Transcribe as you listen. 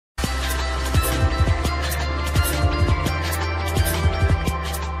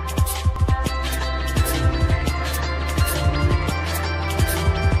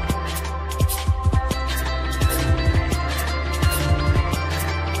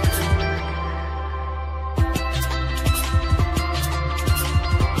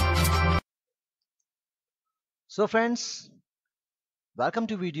So friends, welcome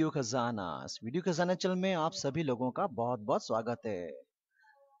to video खजाना। इस video खजाना चैनल में आप सभी लोगों का बहुत बहुत स्वागत है।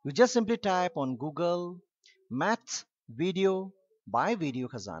 You just simply type on Google maths video by Video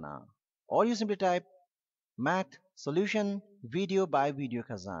Khazana, or you simply type math solution video by Video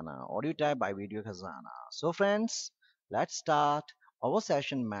Khazana, or you type by Video Khazana. So friends, let's start our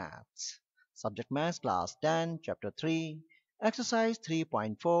session maths. Subject maths class 10 chapter 3 exercise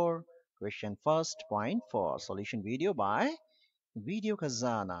 3.4 question first point for solution video by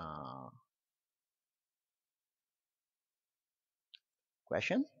Videokhazana.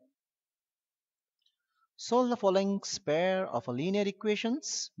 Question: solve the following pair of linear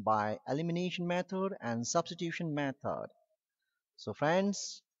equations by elimination method and substitution method. So friends,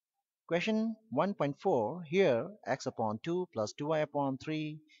 question 1.4 here, x upon 2 plus 2y upon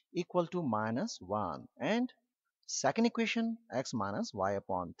 3 equal to minus 1, and second equation, x minus y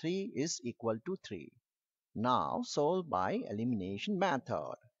upon 3 is equal to 3. Now solve by elimination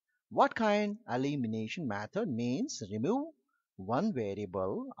method. What kind elimination method means? Remove one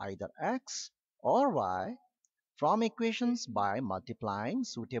variable, either x or y, from equations by multiplying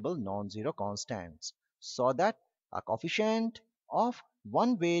suitable non-zero constants so that a coefficient of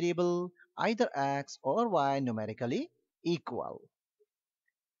one variable, either x or y, numerically equal.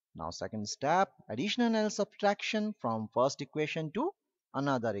 Now second step, addition and subtraction from first equation to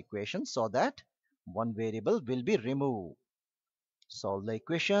another equation so that one variable will be removed. Solve the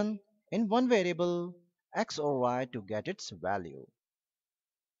equation in one variable x or y to get its value.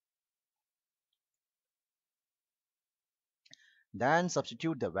 Then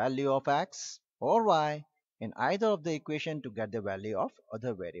substitute the value of x or y in either of the equation to get the value of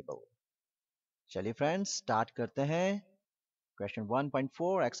other variable. चलिए friends, start करते हैं. Question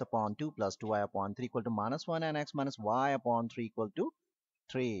 1.4, x upon 2 plus 2y upon 3 equal to minus 1 and x minus y upon 3 equal to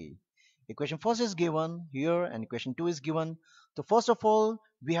 3. Equation first is given here and equation 2 is given. So first of all,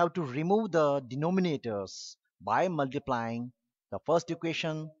 we have to remove the denominators by multiplying the first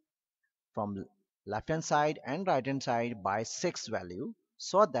equation from left hand side and right hand side by 6 value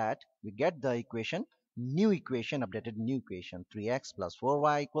so that we get the equation, updated new equation 3x plus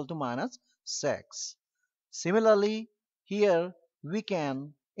 4y equal to minus 6. Similarly, here we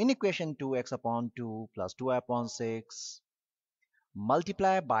can, in equation 2, x upon 2 plus 2y upon 6,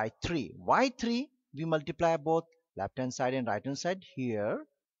 multiply by 3. Why 3? We multiply both left hand side and right hand side. Here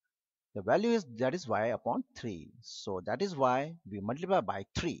the value is, that is y upon 3. So that is why we multiply by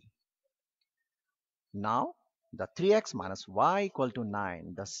 3. Now the 3x minus y equal to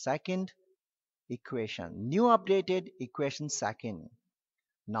 9. The second equation, new updated equation second.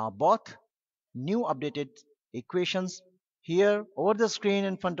 Now both new updated equations here over the screen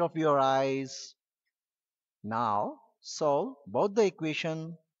in front of your eyes. Now solve both the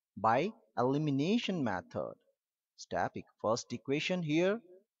equation by elimination method. Step first equation here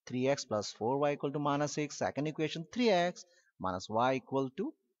 3x plus 4y equal to minus 6. Second equation 3x minus y equal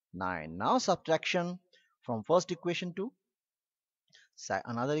to 9. Now subtraction from first equation to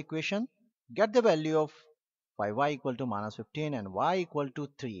another equation. Get the value of 5y equal to minus 15 and y equal to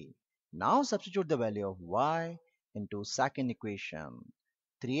 3. Now substitute the value of y into second equation.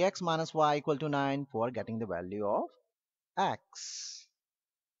 3x minus y equal to 9 for getting the value of x.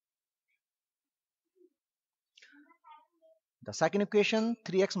 The second equation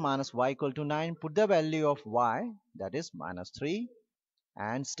 3x minus y equal to 9, put the value of y, that is minus 3,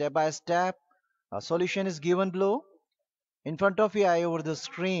 and step by step a solution is given below in front of your eye over the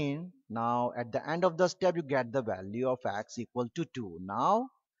screen. Now at the end of the step you get the value of x equal to 2. Now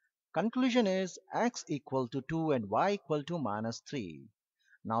conclusion is x equal to 2 and y equal to minus 3.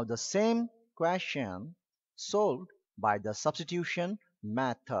 Now the same question solved by the substitution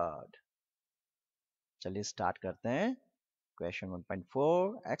method. चलिए start करते हैं. Question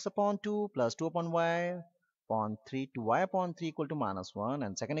 1.4, x upon 2 plus 2 upon y upon 3 to y upon 3 equal to minus 1,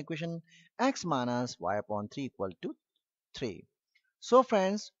 and second equation x minus y upon 3 equal to 3. So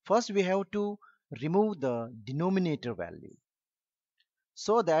friends, first we have to remove the denominator value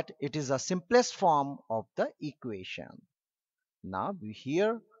so that it is the simplest form of the equation. Now we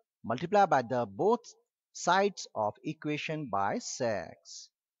here multiply by the both sides of equation by 6.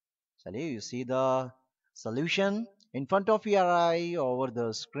 Chaliye, you see the solution in front of your eye over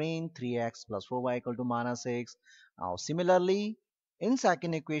the screen, 3x plus 4y equal to minus 6. Now similarly, in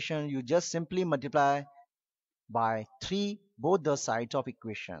second equation you just simply multiply by 3 both the sides of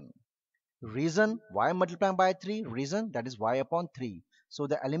equation. Reason why multiplying by 3? Reason, that is y upon 3. So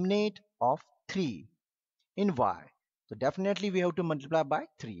the eliminate of 3 in y. So definitely we have to multiply by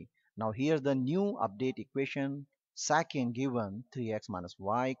 3. Now here the new update equation second given 3x minus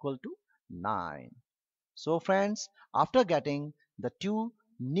y equal to 9. So friends, after getting the two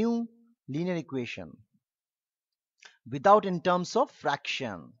new linear equation without in terms of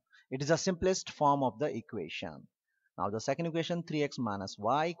fraction, it is the simplest form of the equation. Now the second equation, 3x minus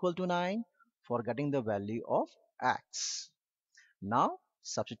y equal to 9, for getting the value of x. Now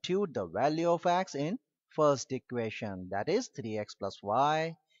substitute the value of x in first equation, that is 3x plus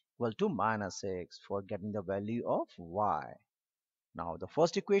y equal to minus 6, for getting the value of y. Now the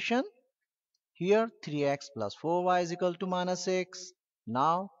first equation, here 3x plus 4y is equal to minus 6.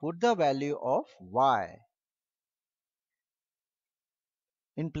 Now put the value of y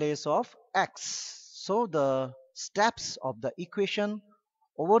in place of x. So the steps of the equation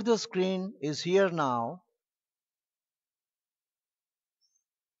over the screen is here now.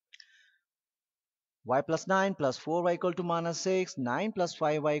 Y plus 9 plus 4y equal to minus 6, 9 plus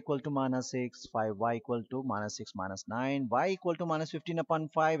 5y equal to minus 6, 5y equal to minus 6 minus 9, y equal to minus 15 upon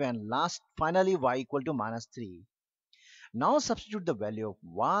 5, and finally y equal to minus 3. Now substitute the value of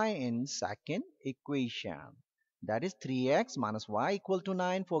y in second equation, that is 3x minus y equal to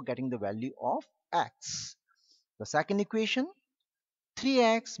 9, for getting the value of x. The second equation,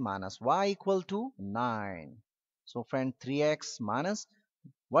 3x minus y equal to 9. So friend, 3x minus,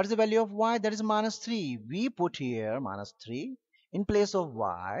 what is the value of y? That is minus 3. We put here minus 3 in place of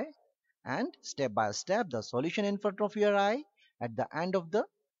y, and step by step the solution in front of your eye. At the end of the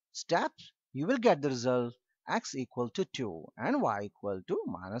steps, you will get the result x equal to 2 and y equal to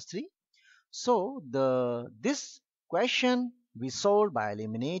minus 3. So this question we solved by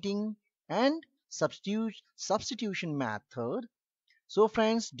eliminating and substitution method. So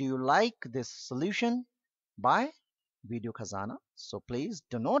friends, do you like this solution by Videokhazana? So please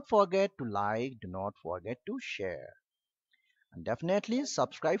do not forget to like, do not forget to share, and definitely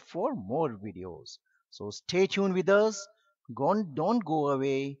subscribe for more videos. So stay tuned with us, don't go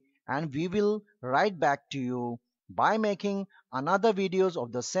away, and we will write back to you by making another videos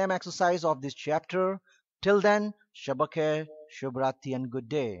of the same exercise of this chapter. Till then, Shabakhe, Shubhrati, and good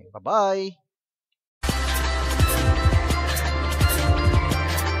day. Bye bye.